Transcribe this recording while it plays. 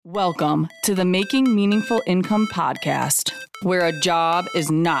Welcome to the Making Meaningful Income podcast, where a job is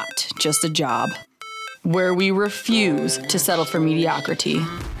not just a job, where we refuse to settle for mediocrity,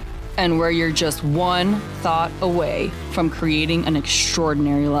 and where you're just one thought away from creating an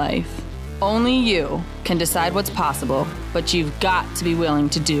extraordinary life. Only you can decide what's possible, but you've got to be willing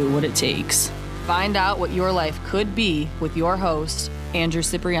to do what it takes. Find out what your life could be with your host, Andrew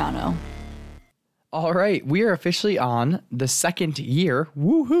Cipriano. All right, we are officially on the second year,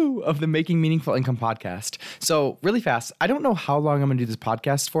 woohoo, of the Making Meaningful Income podcast. So really fast, I don't know how long I'm going to do this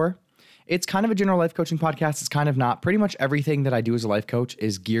podcast for. It's kind of a general life coaching podcast. It's kind of not. Pretty much everything that I do as a life coach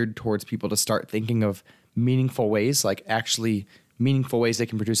is geared towards people to start thinking of meaningful ways, like actually meaningful ways they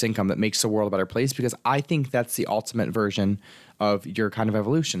can produce income that makes the world a better place, because I think that's the ultimate version of your kind of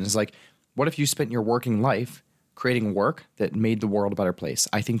evolution. It's like, what if you spent your working life creating work that made the world a better place?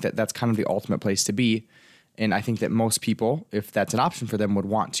 I think that that's kind of the ultimate place to be. And I think that most people, if that's an option for them, would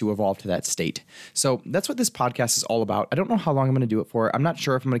want to evolve to that state. So that's what this podcast is all about. I don't know how long I'm going to do it for. I'm not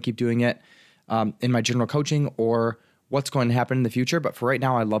sure if I'm going to keep doing it in my general coaching or what's going to happen in the future. But for right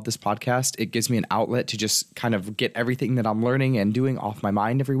now, I love this podcast. It gives me an outlet to just kind of get everything that I'm learning and doing off my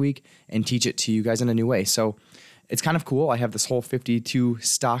mind every week and teach it to you guys in a new way. So it's kind of cool. I have this whole 52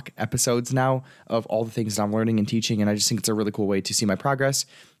 stock episodes now of all the things that I'm learning and teaching, and I just think it's a really cool way to see my progress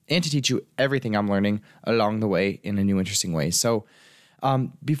and to teach you everything I'm learning along the way in a new, interesting way. So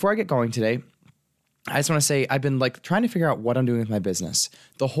before I get going today, I just want to say I've been trying to figure out what I'm doing with my business.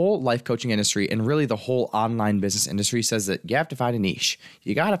 The whole life coaching industry and really the whole online business industry says that you have to find a niche.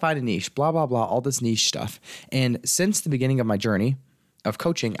 You got to find a niche, blah, blah, blah, all this niche stuff. And since the beginning of my journey of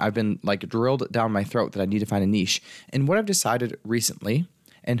coaching, I've been drilled down my throat that I need to find a niche. And what I've decided recently,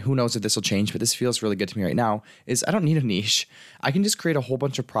 and who knows if this will change, but this feels really good to me right now, is I don't need a niche. I can just create a whole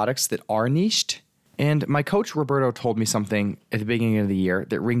bunch of products that are niched. And my coach, Roberto, told me something at the beginning of the year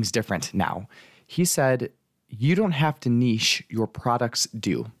that rings different now. He said, you don't have to niche, your products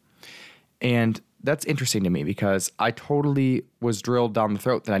do. And that's interesting to me because I totally was drilled down the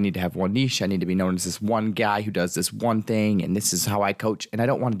throat that I need to have one niche. I need to be known as this one guy who does this one thing, and this is how I coach. And I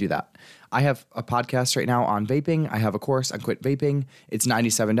don't want to do that. I have a podcast right now on vaping. I have a course on quit vaping. It's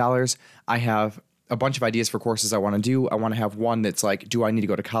 $97. I have a bunch of ideas for courses I want to do. I want to have one that's like, do I need to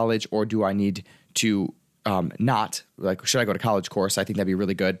go to college or do I need to not? Should I go to college course? I think that'd be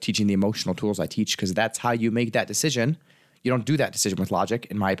really good, teaching the emotional tools I teach, because that's how you make that decision. You don't do that decision with logic,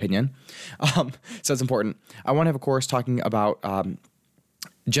 in my opinion. So it's important. I want to have a course talking about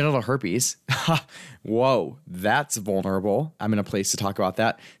genital herpes. Whoa, that's vulnerable. I'm in a place to talk about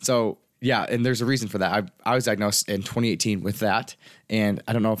that. So yeah, and there's a reason for that. I was diagnosed in 2018 with that, and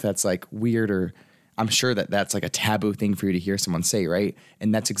I don't know if that's weird, or I'm sure that that's a taboo thing for you to hear someone say, right?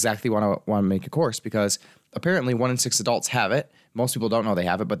 And that's exactly why I want to make a course, because apparently 1 in 6 adults have it. Most people don't know they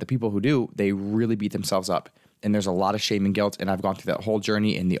have it, but the people who do, they really beat themselves up. And there's a lot of shame and guilt, and I've gone through that whole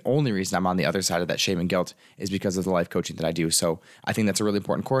journey, and the only reason I'm on the other side of that shame and guilt is because of the life coaching that I do. So I think that's a really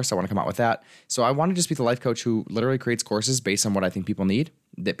important course. I want to come out with that. So I want to just be the life coach who literally creates courses based on what I think people need,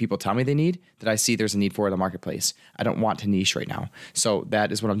 that people tell me they need, that I see there's a need for in the marketplace. I don't want to niche right now. So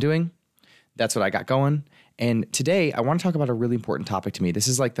that is what I'm doing. That's what I got going. And today I want to talk about a really important topic to me. This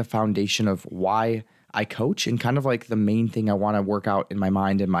is the foundation of why I coach, and kind of the main thing I want to work out in my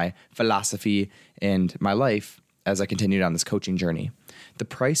mind and my philosophy and my life as I continue down this coaching journey. The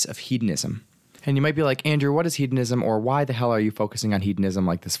price of hedonism. And you might be like, Andrew, what is hedonism, or why the hell are you focusing on hedonism,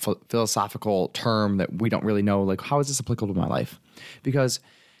 this philosophical term that we don't really know? How is this applicable to my life? Because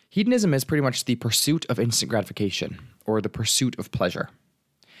hedonism is pretty much the pursuit of instant gratification, or the pursuit of pleasure.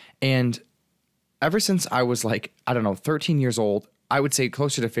 And ever since I was 13 years old, I would say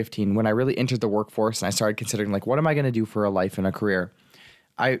closer to 15, when I really entered the workforce and I started considering what am I going to do for a life and a career,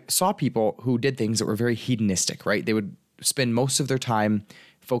 I saw people who did things that were very hedonistic, right? They would spend most of their time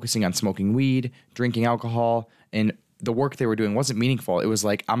focusing on smoking weed, drinking alcohol, and the work they were doing wasn't meaningful. It was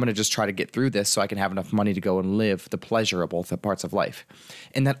I'm going to just try to get through this so I can have enough money to go and live the pleasurable parts of life.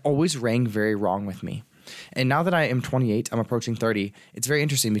 And that always rang very wrong with me. And now that I am 28, I'm approaching 30, it's very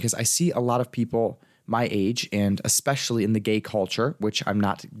interesting because I see a lot of people my age, and especially in the gay culture, which I'm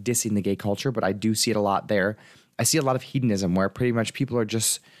not dissing the gay culture, but I do see it a lot there. I see a lot of hedonism where pretty much people are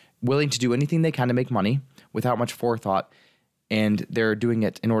just willing to do anything they can to make money without much forethought, and they're doing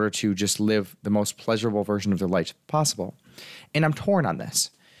it in order to just live the most pleasurable version of their life possible. And I'm torn on this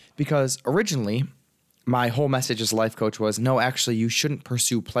because originally my whole message as a life coach was, no, actually, you shouldn't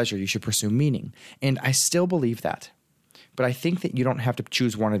pursue pleasure. You should pursue meaning. And I still believe that. But I think that you don't have to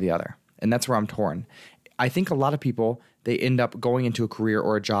choose one or the other. And that's where I'm torn. I think a lot of people, they end up going into a career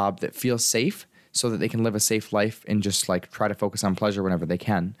or a job that feels safe so that they can live a safe life and just like try to focus on pleasure whenever they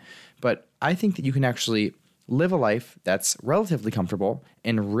can. But I think that you can actually live a life that's relatively comfortable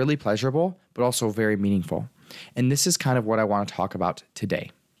and really pleasurable, but also very meaningful. And this is kind of what I want to talk about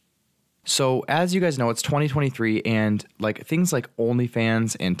today. So as you guys know, it's 2023, and like things like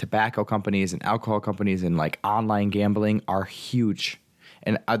OnlyFans and tobacco companies and alcohol companies and like online gambling are huge.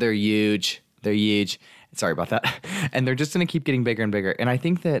 And they're huge. They're huge. Sorry about that. And they're just going to keep getting bigger and bigger. And I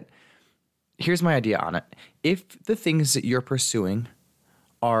think that here's my idea on it. If the things that you're pursuing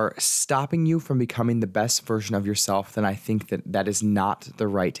are stopping you from becoming the best version of yourself, then I think that that is not the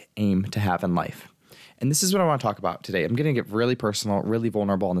right aim to have in life. And this is what I want to talk about today. I'm going to get really personal, really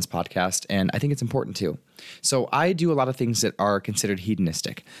vulnerable on this podcast, and I think it's important too. So I do a lot of things that are considered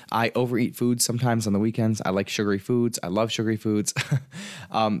hedonistic. I overeat food sometimes on the weekends. I like sugary foods. I love sugary foods.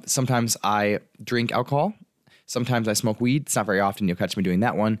 Sometimes I drink alcohol. Sometimes I smoke weed. It's not very often you'll catch me doing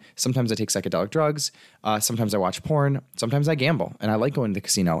that one. Sometimes I take psychedelic drugs. Sometimes I watch porn. Sometimes I gamble, and I like going to the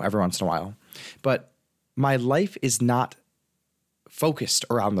casino every once in a while. But my life is not focused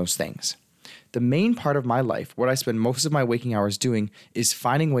around those things. The main part of my life, what I spend most of my waking hours doing, is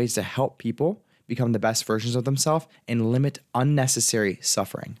finding ways to help people become the best versions of themselves and limit unnecessary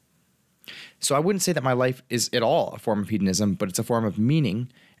suffering. So I wouldn't say that my life is at all a form of hedonism, but it's a form of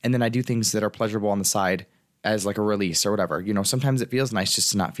meaning. And then I do things that are pleasurable on the side as like a release or whatever. You know, sometimes it feels nice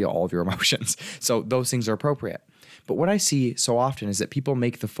just to not feel all of your emotions. So those things are appropriate. But what I see so often is that people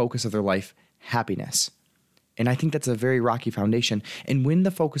make the focus of their life happiness. And I think that's a very rocky foundation. And when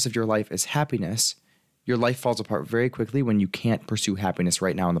the focus of your life is happiness, your life falls apart very quickly when you can't pursue happiness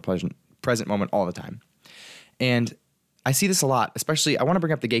right now in the present moment all the time. And I see this a lot, especially I want to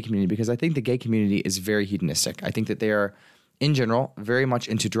bring up the gay community because I think the gay community is very hedonistic. I think that they are, in general, very much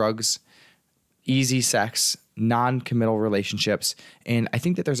into drugs, easy sex, non-committal relationships. And I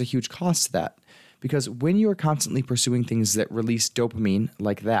think that there's a huge cost to that because when you are constantly pursuing things that release dopamine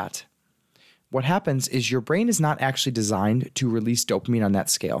like that, what happens is your brain is not actually designed to release dopamine on that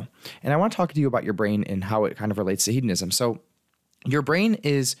scale. And I want to talk to you about your brain and how it kind of relates to hedonism. So your brain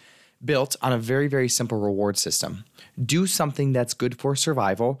is built on a very, very simple reward system. Do something that's good for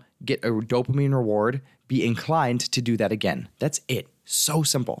survival, get a dopamine reward, be inclined to do that again. That's it. So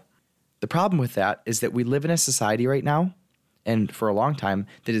simple. The problem with that is that we live in a society right now, and for a long time,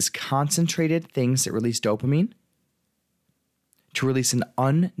 that is concentrated things that release dopamine to release an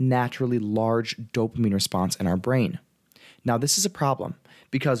unnaturally large dopamine response in our brain. Now, this is a problem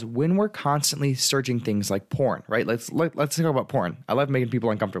because when we're constantly searching things like porn, right? Let's talk about porn. I love making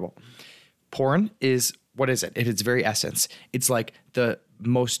people uncomfortable. Porn is, what is it? At its very essence, it's like the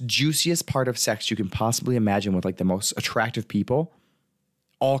most juiciest part of sex you can possibly imagine with like the most attractive people,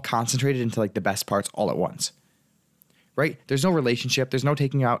 all concentrated into like the best parts all at once, right? There's no relationship. There's no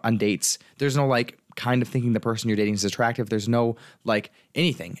taking out on dates. There's no like kind of thinking the person you're dating is attractive. There's no like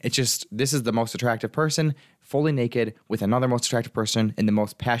anything. It's just, this is the most attractive person, fully naked with another most attractive person in the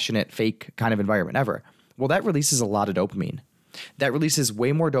most passionate, fake kind of environment ever. Well, that releases a lot of dopamine. That releases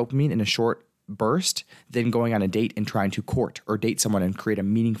way more dopamine in a short burst than going on a date and trying to court or date someone and create a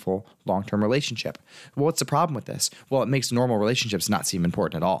meaningful long-term relationship. Well, what's the problem with this? Well, it makes normal relationships not seem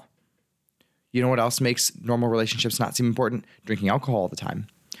important at all. You know what else makes normal relationships not seem important? Drinking alcohol all the time.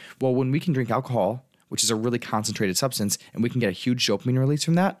 Well, when we can drink alcohol, which is a really concentrated substance, and we can get a huge dopamine release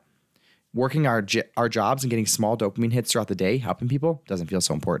from that, working our jobs and getting small dopamine hits throughout the day, helping people, doesn't feel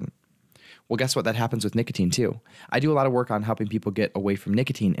so important. Well, guess what? That happens with nicotine too. I do a lot of work on helping people get away from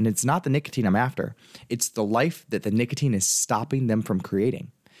nicotine, and it's not the nicotine I'm after. It's the life that the nicotine is stopping them from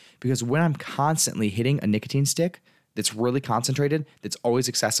creating. Because when I'm constantly hitting a nicotine stick that's really concentrated, that's always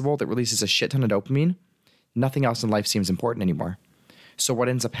accessible, that releases a shit ton of dopamine, nothing else in life seems important anymore. So what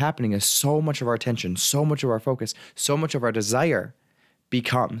ends up happening is so much of our attention, so much of our focus, so much of our desire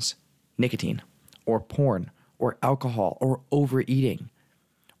becomes nicotine or porn or alcohol or overeating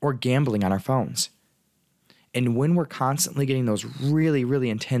or gambling on our phones. And when we're constantly getting those really, really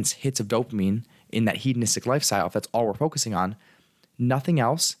intense hits of dopamine in that hedonistic lifestyle, if that's all we're focusing on, nothing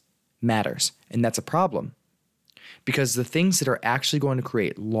else matters. And that's a problem. Because the things that are actually going to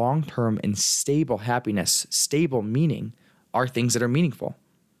create long-term and stable happiness, stable meaning, are things that are meaningful.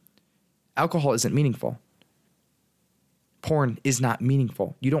 Alcohol isn't meaningful. Porn is not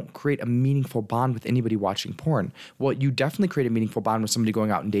meaningful. You don't create a meaningful bond with anybody watching porn. Well, you definitely create a meaningful bond with somebody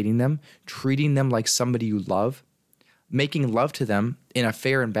going out and dating them, treating them like somebody you love, making love to them in a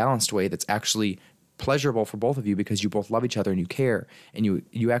fair and balanced way that's actually pleasurable for both of you because you both love each other and you care and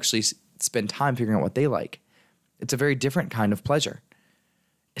you actually spend time figuring out what they like. It's a very different kind of pleasure.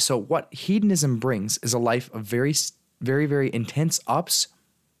 So what hedonism brings is a life of very, very, very intense ups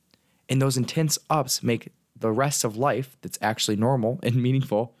And those intense ups make the rest of life that's actually normal and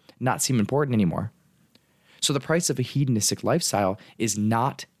meaningful not seem important anymore. So the price of a hedonistic lifestyle is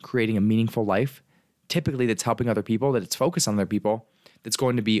not creating a meaningful life, typically that's helping other people, that it's focused on other people, that's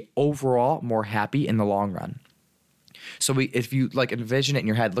going to be overall more happy in the long run. So if you like envision it in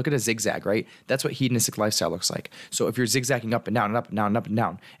your head, look at a zigzag, right? That's what hedonistic lifestyle looks like. So if you're zigzagging up and down and up and down and up and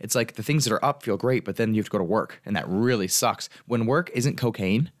down, it's like the things that are up feel great, but then you have to go to work, and that really sucks. When work isn't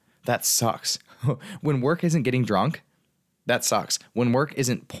cocaine, that sucks. When work isn't getting drunk, that sucks. When work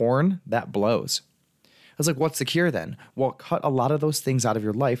isn't porn, that blows. I was like, what's the cure then? Well, cut a lot of those things out of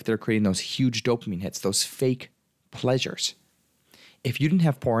your life that are creating those huge dopamine hits, those fake pleasures. If you didn't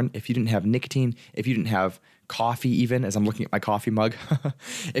have porn, if you didn't have nicotine, if you didn't have coffee, even as I'm looking at my coffee mug,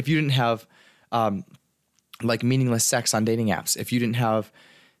 if you didn't have like meaningless sex on dating apps, if you didn't have,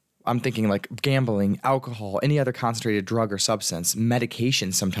 I'm thinking like gambling, alcohol, any other concentrated drug or substance,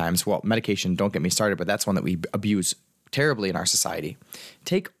 medication sometimes. Well, medication, don't get me started, but that's one that we abuse terribly in our society.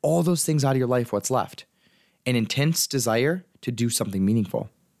 Take all those things out of your life, what's left? An intense desire to do something meaningful.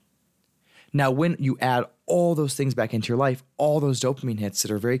 Now, when you add all those things back into your life, all those dopamine hits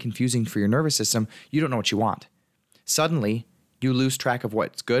that are very confusing for your nervous system, you don't know what you want. Suddenly, you lose track of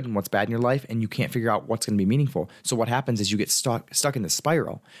what's good and what's bad in your life, and you can't figure out what's going to be meaningful. So what happens is you get stuck in this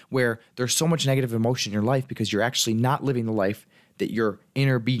spiral where there's so much negative emotion in your life because you're actually not living the life that your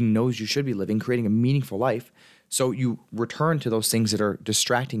inner being knows you should be living, creating a meaningful life. So you return to those things that are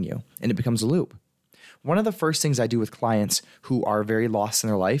distracting you, and it becomes a loop. One of the first things I do with clients who are very lost in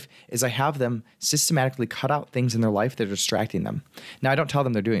their life is I have them systematically cut out things in their life that are distracting them. Now, I don't tell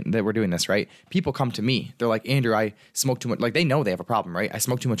them that we're doing this, right? People come to me. They're like, Andrew, I smoke too much. Like, they know they have a problem, right? I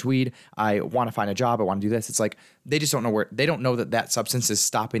smoke too much weed. I want to find a job. I want to do this. It's like they just don't know they don't know that substance is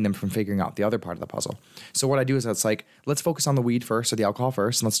stopping them from figuring out the other part of the puzzle. So what I do is it's like, let's focus on the weed first or the alcohol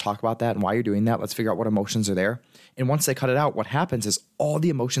first, and let's talk about that and why you're doing that. Let's figure out what emotions are there. And once they cut it out, what happens is all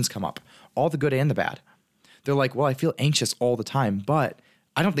the emotions come up, all the good and the bad. They're like, well, I feel anxious all the time, but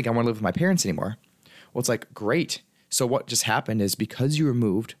I don't think I want to live with my parents anymore. Well, it's like, great. So what just happened is because you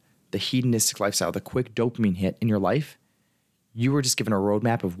removed the hedonistic lifestyle, the quick dopamine hit in your life, you were just given a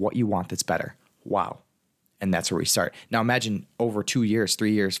roadmap of what you want that's better. Wow. And that's where we start. Now imagine over 2 years,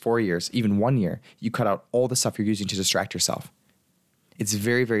 3 years, 4 years, even 1 year, you cut out all the stuff you're using to distract yourself. It's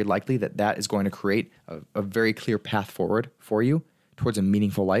very, very likely that is going to create a very clear path forward for you towards a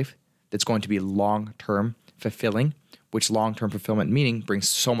meaningful life that's going to be long-term fulfilling, which long-term fulfillment meaning brings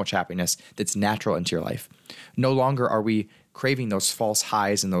so much happiness that's natural into your life. No longer are we craving those false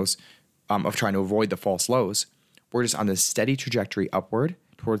highs and those of trying to avoid the false lows. We're just on this steady trajectory upward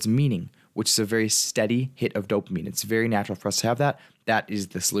towards meaning, which is a very steady hit of dopamine. It's very natural for us to have that. That is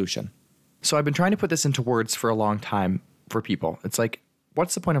the solution. So I've been trying to put this into words for a long time for people. It's like,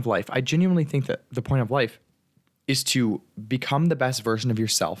 what's the point of life? I genuinely think that the point of life is to become the best version of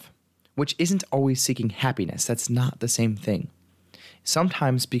yourself, which isn't always seeking happiness. That's not the same thing.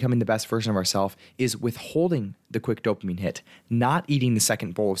 Sometimes becoming the best version of ourselves is withholding the quick dopamine hit, not eating the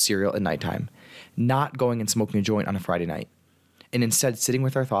second bowl of cereal at nighttime, not going and smoking a joint on a Friday night, and instead sitting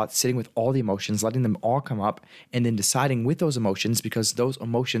with our thoughts, sitting with all the emotions, letting them all come up, and then deciding with those emotions, because those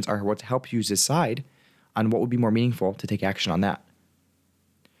emotions are what help you decide on what would be more meaningful to take action on that.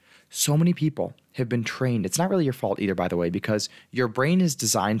 So many people have been trained. It's not really your fault either, by the way, because your brain is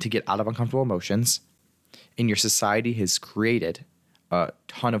designed to get out of uncomfortable emotions, and your society has created a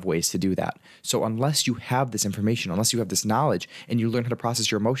ton of ways to do that. So unless you have this information, unless you have this knowledge, and you learn how to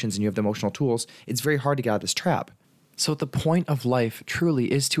process your emotions and you have the emotional tools, it's very hard to get out of this trap. So the point of life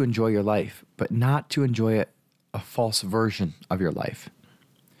truly is to enjoy your life, but not to enjoy a false version of your life.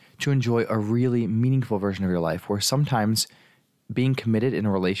 To enjoy a really meaningful version of your life, where sometimes being committed in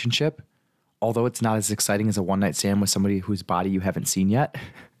a relationship, although it's not as exciting as a one-night stand with somebody whose body you haven't seen yet,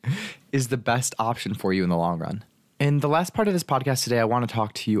 is the best option for you in the long run. In the last part of this podcast today, I want to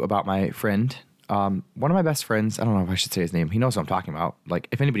talk to you about my friend. One of my best friends, I don't know if I should say his name. He knows what I'm talking about. Like,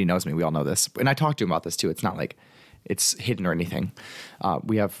 if anybody knows me, we all know this. And I talk to him about this too. It's not like it's hidden or anything.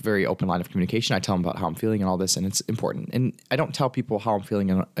 We have a very open line of communication. I tell him about how I'm feeling and all this, and it's important. And I don't tell people how I'm feeling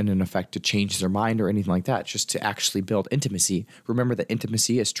in an effect to change their mind or anything like that, just to actually build intimacy. Remember that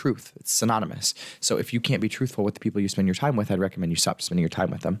intimacy is truth. It's synonymous. So if you can't be truthful with the people you spend your time with, I'd recommend you stop spending your time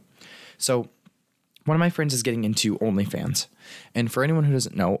with them. So one of my friends is getting into OnlyFans. And for anyone who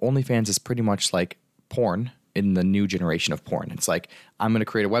doesn't know, OnlyFans is pretty much like porn in the new generation of porn. It's like, I'm going to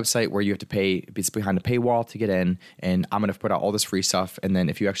create a website where you have to pay, it's behind a paywall to get in, and I'm going to put out all this free stuff. And then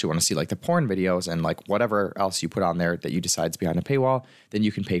if you actually want to see like the porn videos and like whatever else you put on there that you decide is behind a paywall, then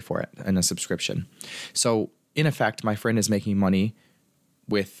you can pay for it in a subscription. So in effect, my friend is making money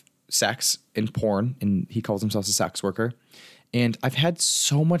with sex and porn, and he calls himself a sex worker. And I've had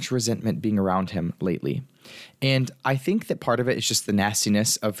so much resentment being around him lately. And I think that part of it is just the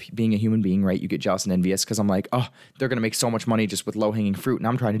nastiness of being a human being, right? You get jealous and envious because I'm like, oh, they're going to make so much money just with low-hanging fruit, and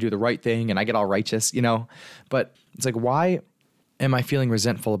I'm trying to do the right thing, and I get all righteous, But it's like, why am I feeling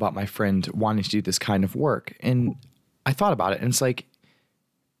resentful about my friend wanting to do this kind of work? And I thought about it, and it's like,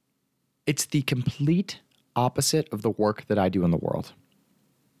 it's the complete opposite of the work that I do in the world.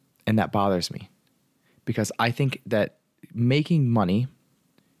 And that bothers me because I think that making money,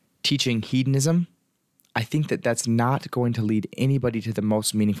 teaching hedonism, I think that that's not going to lead anybody to the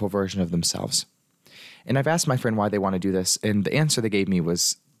most meaningful version of themselves. And I've asked my friend why they want to do this, and the answer they gave me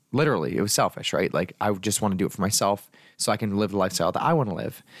was literally, it was selfish, right? Like, I just want to do it for myself so I can live the lifestyle that I want to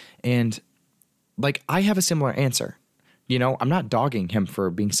live. And like, I have a similar answer. I'm not dogging him for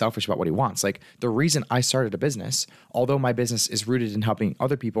being selfish about what he wants. Like, the reason I started a business, although my business is rooted in helping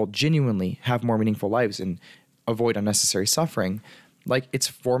other people genuinely have more meaningful lives and avoid unnecessary suffering, like, it's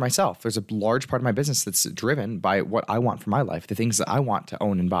for myself. There's a large part of my business that's driven by what I want for my life, the things that I want to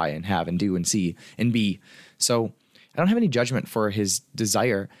own and buy and have and do and see and be. So I don't have any judgment for his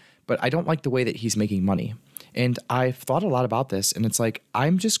desire, but I don't like the way that he's making money. And I've thought a lot about this, and it's like,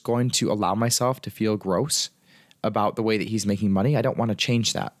 I'm just going to allow myself to feel gross about the way that he's making money. I don't want to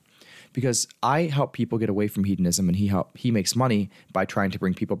change that because I help people get away from hedonism, and he makes money by trying to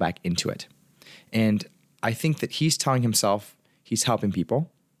bring people back into it. And I think that he's telling himself he's helping people.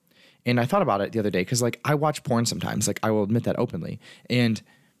 And I thought about it the other day because, like, I watch porn sometimes. Like, I will admit that openly. And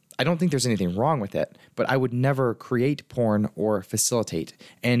I don't think there's anything wrong with it, but I would never create porn or facilitate.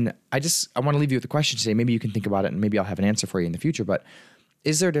 And I want to leave you with a question today. Maybe you can think about it, and maybe I'll have an answer for you in the future. But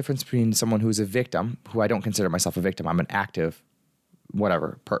is there a difference between someone who's a victim, who I don't consider myself a victim, I'm an active,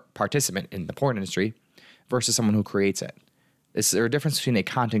 participant in the porn industry, versus someone who creates it? Is there a difference between a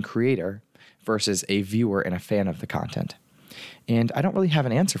content creator versus a viewer and a fan of the content? And I don't really have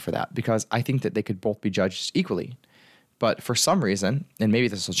an answer for that because I think that they could both be judged equally. But for some reason, and maybe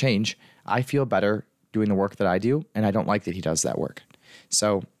this will change, I feel better doing the work that I do, and I don't like that he does that work.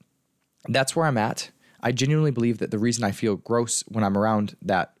 So that's where I'm at. I genuinely believe that the reason I feel gross when I'm around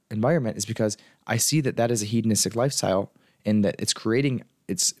that environment is because I see that that is a hedonistic lifestyle and that it's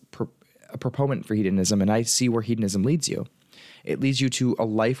a proponent for hedonism, and I see where hedonism leads you. It leads you to a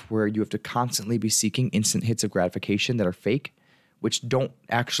life where you have to constantly be seeking instant hits of gratification that are fake, which don't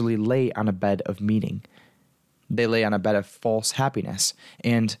actually lay on a bed of meaning. They lay on a bed of false happiness.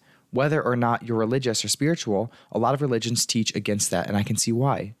 And whether or not you're religious or spiritual, a lot of religions teach against that, and I can see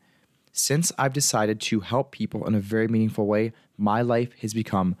why. Since I've decided to help people in a very meaningful way, my life has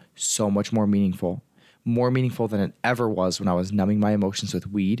become so much more meaningful than it ever was when I was numbing my emotions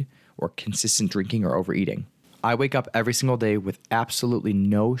with weed or consistent drinking or overeating. I wake up every single day with absolutely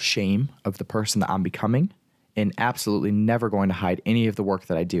no shame of the person that I'm becoming and absolutely never going to hide any of the work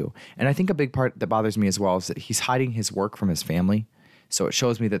that I do. And I think a big part that bothers me as well is that he's hiding his work from his family. So it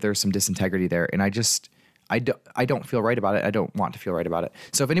shows me that there's some disintegrity there. And I don't feel right about it. I don't want to feel right about it.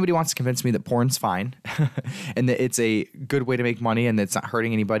 So if anybody wants to convince me that porn's fine and that it's a good way to make money and that it's not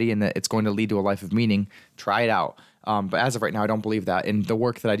hurting anybody and that it's going to lead to a life of meaning, try it out. But as of right now, I don't believe that. And the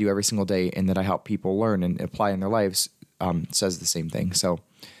work that I do every single day and that I help people learn and apply in their lives says the same thing. So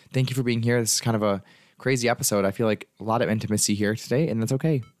thank you for being here. This is kind of a crazy episode. I feel like a lot of intimacy here today, and that's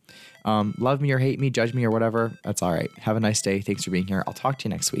okay. Love me or hate me, judge me or whatever. That's all right. Have a nice day. Thanks for being here. I'll talk to you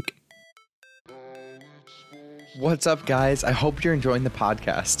next week. What's up, guys? I hope you're enjoying the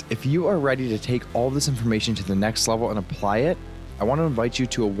podcast. If you are ready to take all this information to the next level and apply it, I want to invite you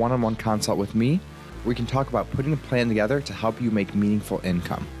to a one-on-one consult with me where we can talk about putting a plan together to help you make meaningful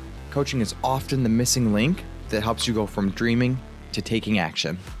income. Coaching is often the missing link that helps you go from dreaming to taking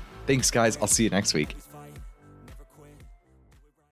action. Thanks, guys. I'll see you next week.